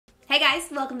Hey guys,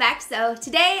 welcome back. So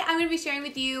today I'm going to be sharing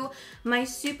with you my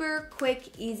super quick,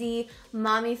 easy,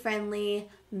 mommy-friendly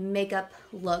makeup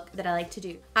look that I like to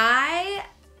do. I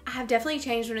have definitely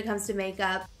changed when it comes to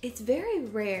makeup. It's very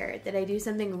rare that I do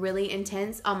something really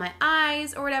intense on my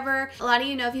eyes or whatever. A lot of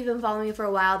you know, if you've been following me for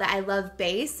a while, that I love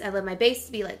base. I love my base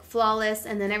to be like flawless,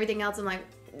 and then everything else I'm like,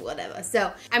 whatever.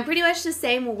 So I'm pretty much the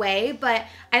same way, but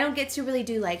I don't get to really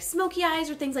do like smoky eyes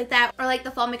or things like that, or like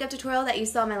the fall makeup tutorial that you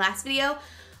saw in my last video.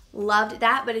 Loved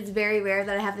that, but it's very rare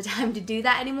that I have the time to do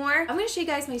that anymore. I'm going to show you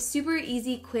guys my super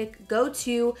easy, quick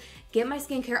go-to, get my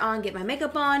skincare on, get my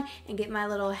makeup on, and get my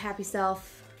little happy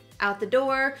self out the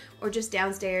door or just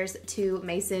downstairs to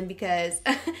Mason because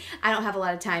I don't have a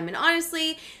lot of time. And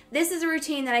honestly, this is a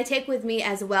routine that I take with me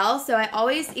as well. So I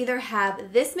always either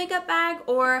have this makeup bag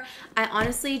or I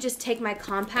honestly just take my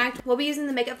compact. We'll be using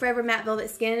the Makeup Forever Matte Velvet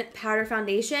Skin Powder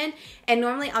Foundation, and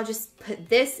normally I'll just put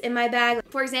this in my bag.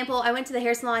 For example, I went to the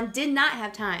hair salon, did not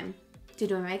have time to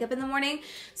do my makeup in the morning,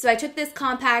 so I took this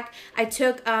compact, I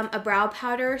took a brow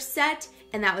powder set,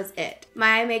 and that was it.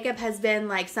 My makeup has been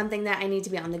like something that I need to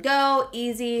be on the go,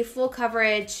 easy, full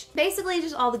coverage, basically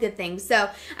just all the good things. So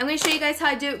I'm gonna show you guys how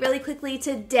I do it really quickly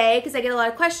today because I get a lot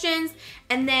of questions,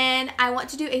 and then I want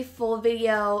to do a full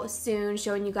video soon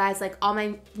showing you guys like all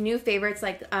my new favorites.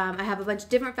 Like I have a bunch of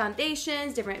different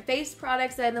foundations, different face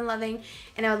products that I've been loving,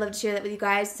 and I would love to share that with you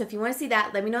guys. So if you wanna see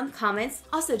that, let me know in the comments.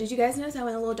 Also, did you guys notice I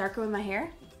went a little darker with my hair?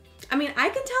 I mean, I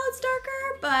can tell it's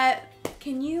darker, but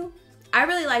can you? I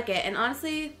really like it, and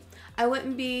honestly, I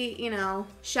wouldn't be, you know,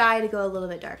 shy to go a little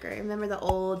bit darker. Remember the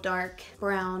old dark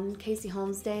brown Casey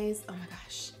Holmes days? Oh my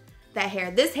gosh, that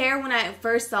hair. This hair, when I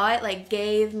first saw it, like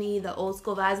gave me the old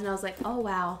school vibes, and I was like, oh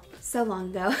wow, so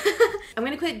long ago. I'm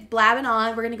gonna quit blabbing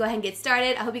on. We're gonna go ahead and get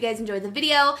started. I hope you guys enjoyed the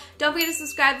video. Don't forget to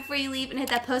subscribe before you leave and hit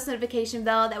that post notification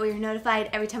bell. That way you're notified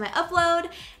every time I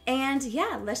upload. And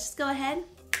yeah, let's just go ahead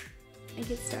and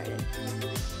get started.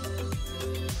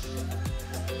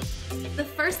 The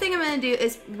first thing I'm going to do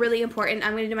is really important.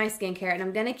 I'm going to do my skincare, and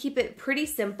I'm going to keep it pretty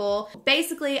simple.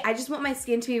 Basically, I just want my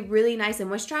skin to be really nice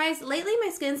and moisturized. Lately, my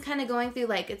skin's kind of going through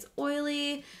like it's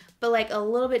oily, but like a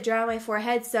little bit dry on my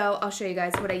forehead, so I'll show you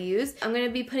guys what I use. I'm going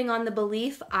to be putting on the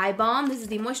Belief Eye Balm. This is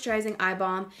the moisturizing eye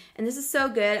balm, and this is so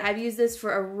good. I've used this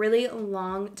for a really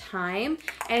long time,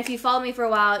 and if you follow me for a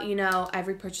while, you know I've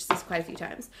repurchased this quite a few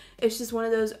times. It's just one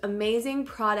of those amazing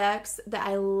products that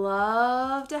I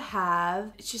love to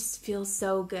have. It just feels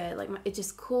so good. Like it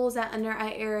just cools that under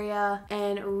eye area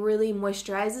and really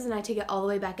moisturizes, and I take it all the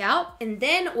way back out. And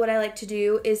then what I like to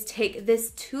do is take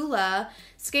this Tula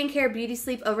Skincare Beauty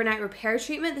Sleep Overnight Repair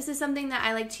Treatment. This is something that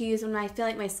I like to use when I feel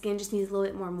like my skin just needs a little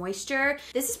bit more moisture.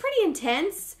 This is pretty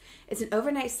intense. It's an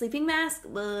overnight sleeping mask,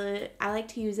 but I like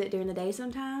to use it during the day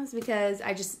sometimes because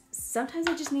sometimes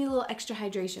I just need a little extra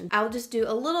hydration. I will just do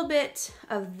a little bit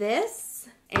of this,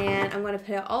 and I'm going to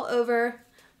put it all over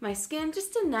my skin.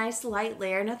 Just a nice light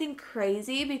layer, nothing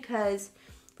crazy because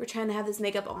we're trying to have this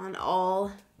makeup on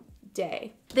all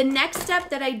day. The next step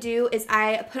that I do is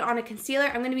I put on a concealer.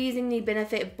 I'm going to be using the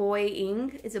Benefit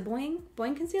Boying. Is it Boying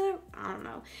concealer? I don't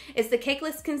know. It's the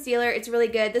cakeless concealer. It's really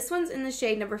good. This one's in the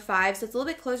shade number 5, so it's a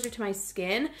little bit closer to my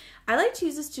skin. I like to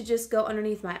use this to just go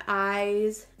underneath my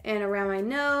eyes and around my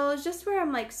nose, just where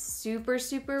I'm like super,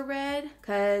 super red,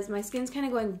 because my skin's kind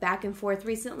of going back and forth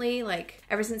recently, like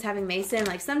ever since having Mason.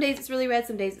 Like some days it's really red,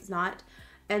 some days it's not.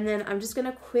 And then I'm just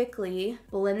gonna quickly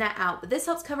blend that out. But this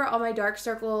helps cover all my dark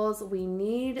circles. We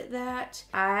need that.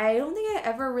 I don't think I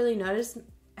ever really noticed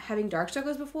having dark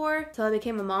circles before until I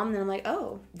became a mom. And then I'm like,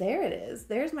 oh, there it is.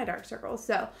 There's my dark circle.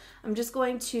 So I'm just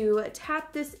going to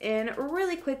tap this in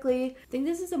really quickly. I think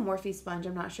this is a Morphe sponge.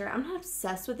 I'm not sure. I'm not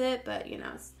obsessed with it, but you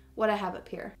know, it's what I have up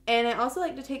here. And I also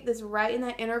like to take this right in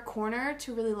that inner corner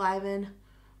to really liven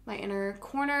my inner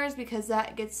corners because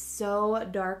that gets so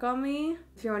dark on me.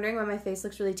 If you're wondering why my face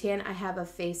looks really tan, I have a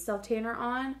face self-tanner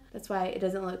on. That's why it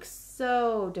doesn't look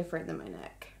so different than my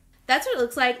neck. That's what it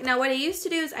looks like. Now what I used to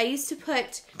do is I used to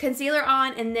put concealer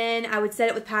on and then I would set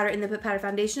it with powder and then put powder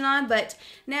foundation on, but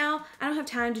now I don't have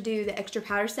time to do the extra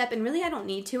powder step, and really I don't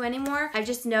need to anymore. I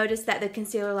just noticed that the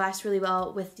concealer lasts really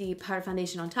well with the powder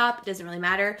foundation on top. It doesn't really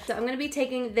matter. So I'm going to be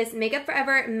taking this Makeup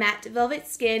Forever Matte Velvet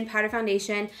Skin Powder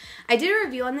Foundation. I did a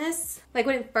review on this like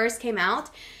when it first came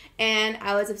out, and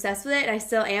I was obsessed with it, and I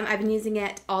still am. I've been using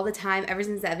it all the time ever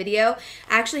since that video.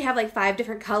 I actually have like 5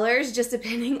 different colors just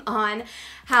depending on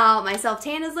how my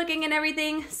self-tan is looking and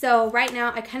everything. So right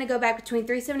now I kind of go back between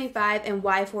 375 and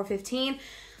Y415,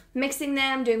 mixing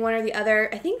them, doing one or the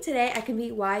other. I think today I can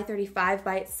beat Y35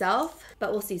 by itself,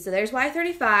 but we'll see. So there's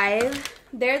Y35.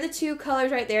 They're the 2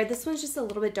 colors right there. This one's just a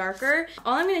little bit darker.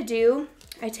 All I'm gonna do,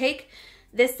 I take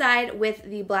this side with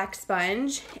the black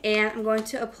sponge, and I'm going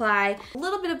to apply a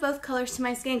little bit of both colors to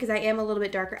my skin because I am a little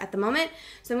bit darker at the moment.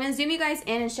 So I'm going to zoom you guys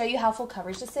in and show you how full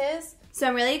coverage this is. So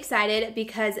I'm really excited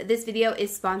because this video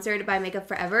is sponsored by Makeup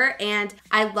Forever, and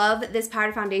I love this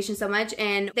powder foundation so much,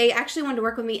 and they actually wanted to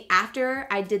work with me after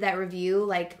I did that review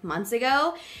like months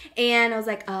ago, and I was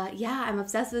like, yeah, I'm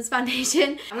obsessed with this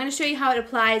foundation. I'm going to show you how it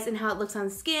applies and how it looks on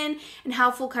the skin and how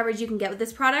full coverage you can get with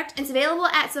this product. It's available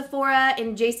at Sephora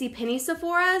and JCPenney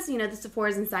Sephora's, you know, the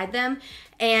Sephora's inside them,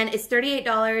 and it's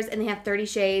 $38 and they have 30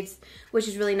 shades, which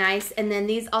is really nice. And then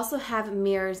these also have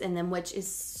mirrors in them, which is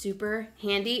super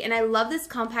handy. And I love this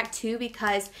compact too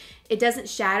because it doesn't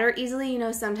shatter easily. You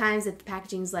know, sometimes if the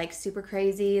packaging's like super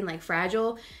crazy and like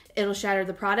fragile, it'll shatter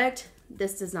the product.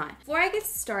 This does not. Before I get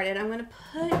started, I'm gonna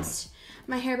put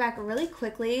my hair back really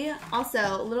quickly. Also,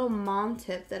 a little mom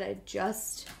tip that I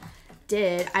just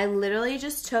did. I literally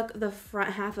just took the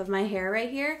front half of my hair right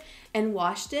here and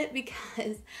washed it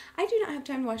because I do not have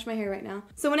time to wash my hair right now.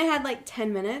 So when I had like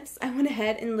 10 minutes, I went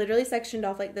ahead and literally sectioned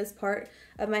off like this part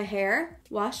of my hair,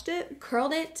 washed it,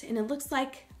 curled it, and it looks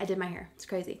like I did my hair. It's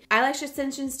crazy. Eyelash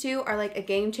extensions too are like a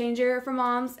game changer for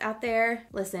moms out there.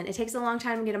 Listen, it takes a long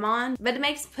time to get them on, but it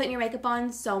makes putting your makeup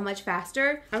on so much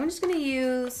faster. I'm just gonna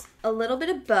use a little bit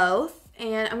of both,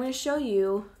 and I'm gonna show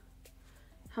you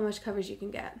how much coverage you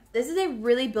can get. This is a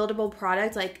really buildable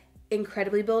product, like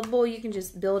incredibly buildable. You can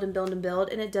just build and build and build,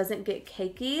 and it doesn't get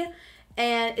cakey.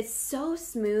 And it's so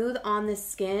smooth on the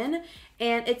skin,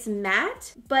 and it's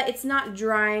matte, but it's not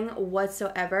drying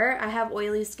whatsoever. I have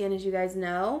oily skin, as you guys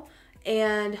know,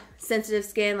 and sensitive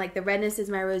skin, like the redness is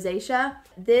my rosacea.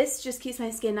 This just keeps my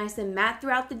skin nice and matte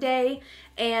throughout the day,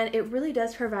 and it really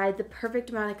does provide the perfect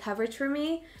amount of coverage for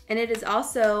me. And it is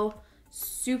also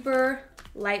super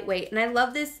lightweight. And I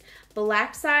love this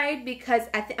black side because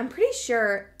I'm pretty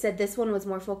sure it said this one was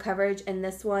more full coverage and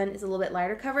this one is a little bit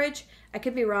lighter coverage. I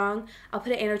could be wrong. I'll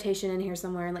put an annotation in here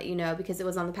somewhere and let you know because it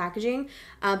was on the packaging.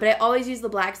 But I always use the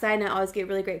black side and I always get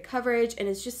really great coverage, and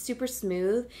it's just super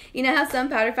smooth. You know how some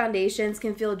powder foundations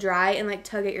can feel dry and like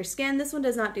tug at your skin? This one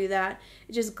does not do that.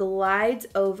 It just glides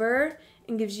over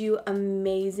and gives you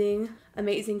amazing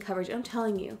coverage. I'm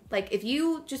telling you, like if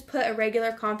you just put a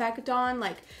regular compact on,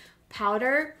 like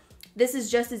powder, this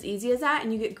is just as easy as that,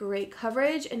 and you get great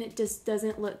coverage, and it just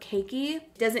doesn't look cakey.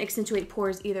 It doesn't accentuate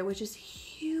pores either, which is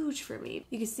huge for me.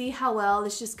 You can see how well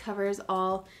this just covers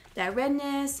all that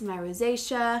redness, my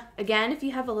rosacea. Again, if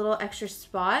you have a little extra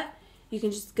spot, you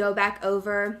can just go back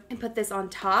over and put this on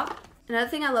top. Another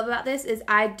thing I love about this is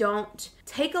I don't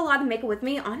take a lot of makeup with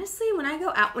me. Honestly, when I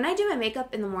go out, when I do my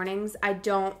makeup in the mornings, I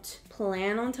don't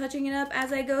plan on touching it up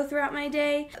as I go throughout my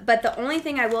day. But the only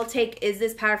thing I will take is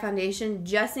this powder foundation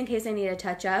just in case I need a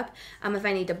touch up. If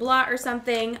I need to blot or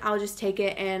something, I'll just take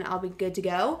it and I'll be good to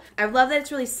go. I love that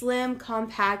it's really slim,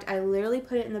 compact. I literally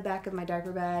put it in the back of my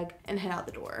diaper bag and head out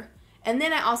the door. And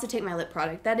then I also take my lip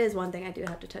product. That is one thing I do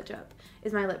have to touch up,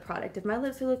 is my lip product. If my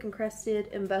lips are looking crusted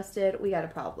and busted, we got a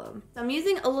problem. So I'm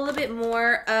using a little bit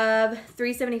more of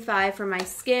 375 for my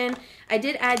skin. I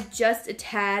did add just a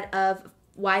tad of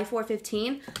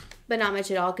Y415, but not much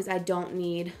at all because I don't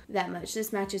need that much.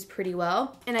 This matches pretty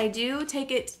well. And I do take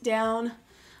it down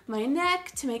my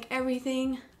neck to make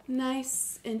everything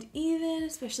nice and even,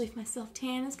 especially if my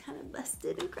self-tan is kind of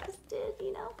busted and crusted,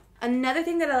 you know. Another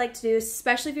thing that I like to do,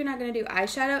 especially if you're not going to do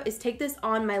eyeshadow, is take this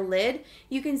on my lid.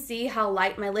 You can see how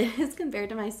light my lid is compared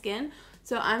to my skin.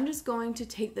 So I'm just going to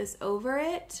take this over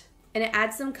it, and it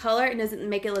adds some color and doesn't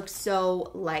make it look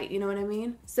so light, you know what I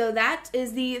mean? So that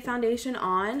is the foundation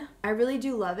on. I really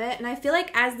do love it, and I feel like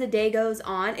as the day goes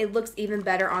on, it looks even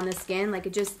better on the skin. Like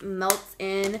it just melts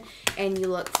in and you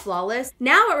look flawless.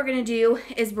 Now what we're gonna do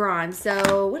is bronze.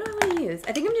 So what do I want to use?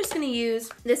 I think I'm just gonna use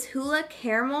this Hoola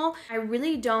Caramel. I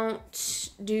really don't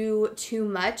do too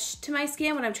much to my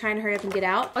skin when I'm trying to hurry up and get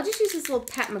out. I'll just use this little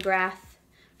Pat McGrath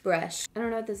brush. I don't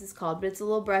know what this is called, but it's a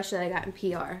little brush that I got in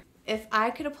PR. If I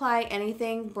could apply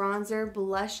anything, bronzer,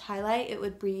 blush, highlight, it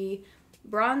would be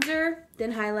bronzer,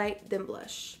 then highlight, then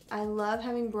blush. I love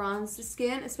having bronzed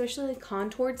skin, especially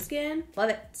contoured skin. Love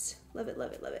it. Love it,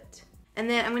 love it, love it. And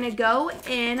then I'm going to go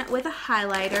in with a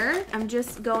highlighter. I'm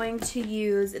just going to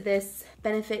use this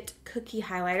Benefit Cookie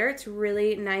highlighter. It's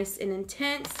really nice and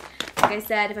intense. Like I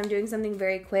said, if I'm doing something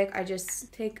very quick, I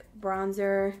just take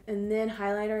bronzer and then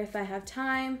highlighter if I have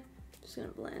time. Just gonna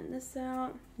blend this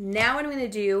out. Now what I'm gonna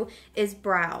do is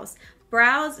brows.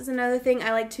 Brows is another thing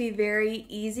I like to be very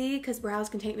easy because brows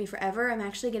can take me forever. I'm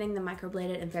actually getting them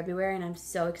microbladed in February and I'm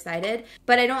so excited.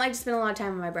 But I don't like to spend a lot of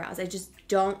time on my brows. I just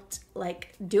don't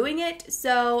like doing it.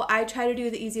 So I try to do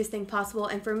the easiest thing possible.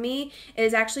 And for me, it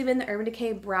has actually been the Urban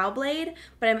Decay Brow Blade,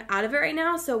 but I'm out of it right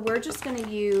now. So we're just gonna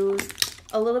use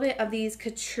a little bit of these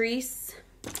Catrice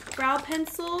brow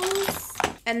pencils.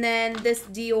 And then this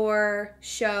Dior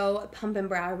Show Pump and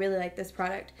Brow. I really like this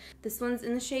product. This one's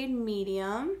in the shade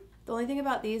medium. The only thing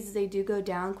about these is they do go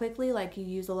down quickly, like you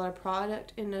use a lot of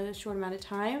product in a short amount of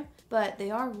time, but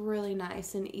they are really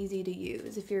nice and easy to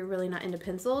use if you're really not into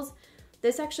pencils.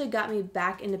 This actually got me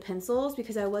back into pencils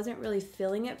because I wasn't really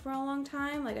feeling it for a long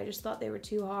time. Like I just thought they were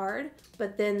too hard.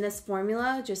 But then this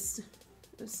formula just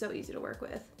was so easy to work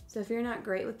with. So if you're not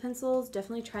great with pencils,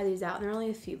 definitely try these out and they're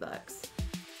only a few bucks.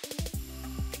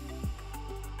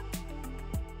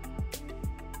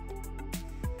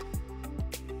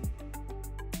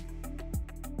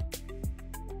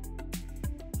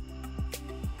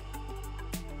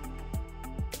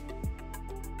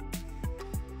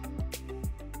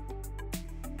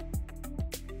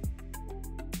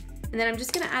 And then I'm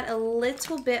just gonna add a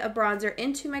little bit of bronzer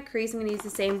into my crease. I'm gonna use the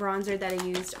same bronzer that I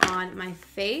used on my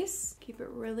face. Keep it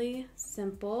really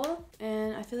simple.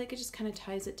 And I feel like it just kind of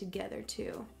ties it together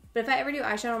too. But if I ever do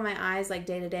eyeshadow on my eyes like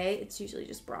day to day, it's usually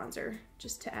just bronzer,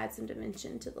 just to add some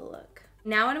dimension to the look.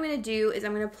 Now what I'm gonna do is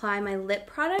I'm gonna apply my lip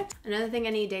product. Another thing I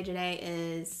need day to day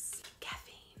is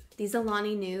caffeine. These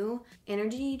Alani Nu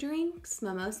energy drinks,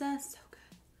 mimosa, so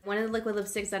one of the liquid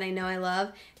lipsticks that I know I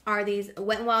love are these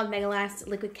Wet n Wild Mega Last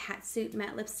Liquid Catsuit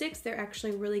Matte Lipsticks. They're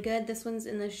actually really good. This one's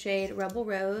in the shade Rebel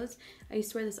Rose. I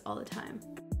used to wear this all the time.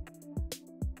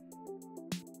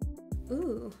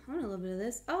 Ooh, I want a little bit of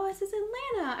this. Oh, this is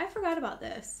Atlanta. I forgot about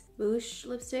this. Boosh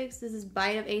lipsticks. This is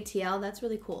Bite of ATL. That's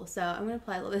really cool. So I'm going to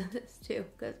apply a little bit of this too,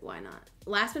 because why not?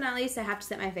 Last but not least, I have to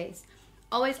set my face.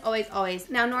 Always, always, always.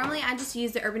 Now, normally I just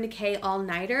use the Urban Decay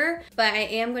All-Nighter, but I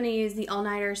am going to use the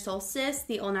All-Nighter Solstice.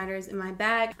 The All-Nighter is in my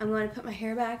bag. I'm going to put my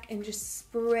hair back and just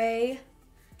spray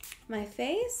my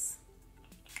face.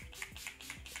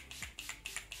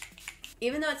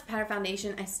 Even though it's a powder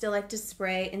foundation, I still like to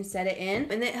spray and set it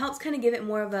in. And it helps kind of give it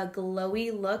more of a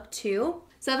glowy look too.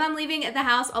 So if I'm leaving at the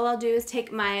house, all I'll do is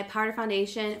take my powder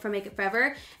foundation from Make It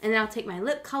Forever, and then I'll take my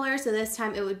lip color. So this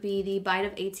time it would be the Bite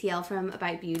of ATL from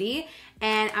Bite Beauty.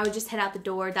 And I would just head out the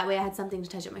door. That way I had something to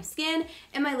touch up my skin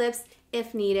and my lips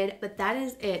if needed. But that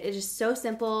is it. It is so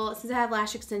simple. Since I have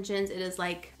lash extensions, it is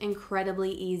like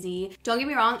incredibly easy. Don't get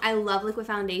me wrong, I love liquid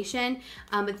foundation,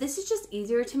 but this is just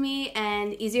easier to me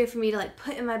and easier for me to like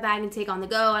put in my bag and take on the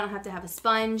go. I don't have to have a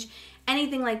sponge,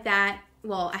 anything like that.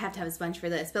 Well, I have to have a sponge for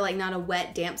this, but like not a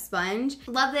wet, damp sponge.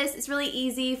 Love this. It's really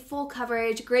easy, full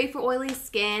coverage, great for oily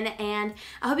skin, and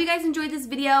I hope you guys enjoyed this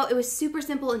video. It was super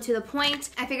simple and to the point.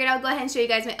 I figured I would go ahead and show you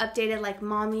guys my updated like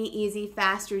mommy, easy,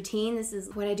 fast routine. This is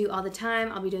what I do all the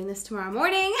time. I'll be doing this tomorrow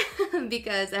morning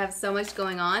because I have so much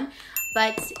going on.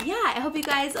 But yeah, I hope you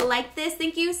guys like this.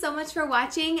 Thank you so much for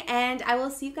watching, and I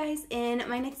will see you guys in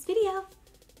my next video.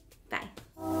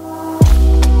 Bye.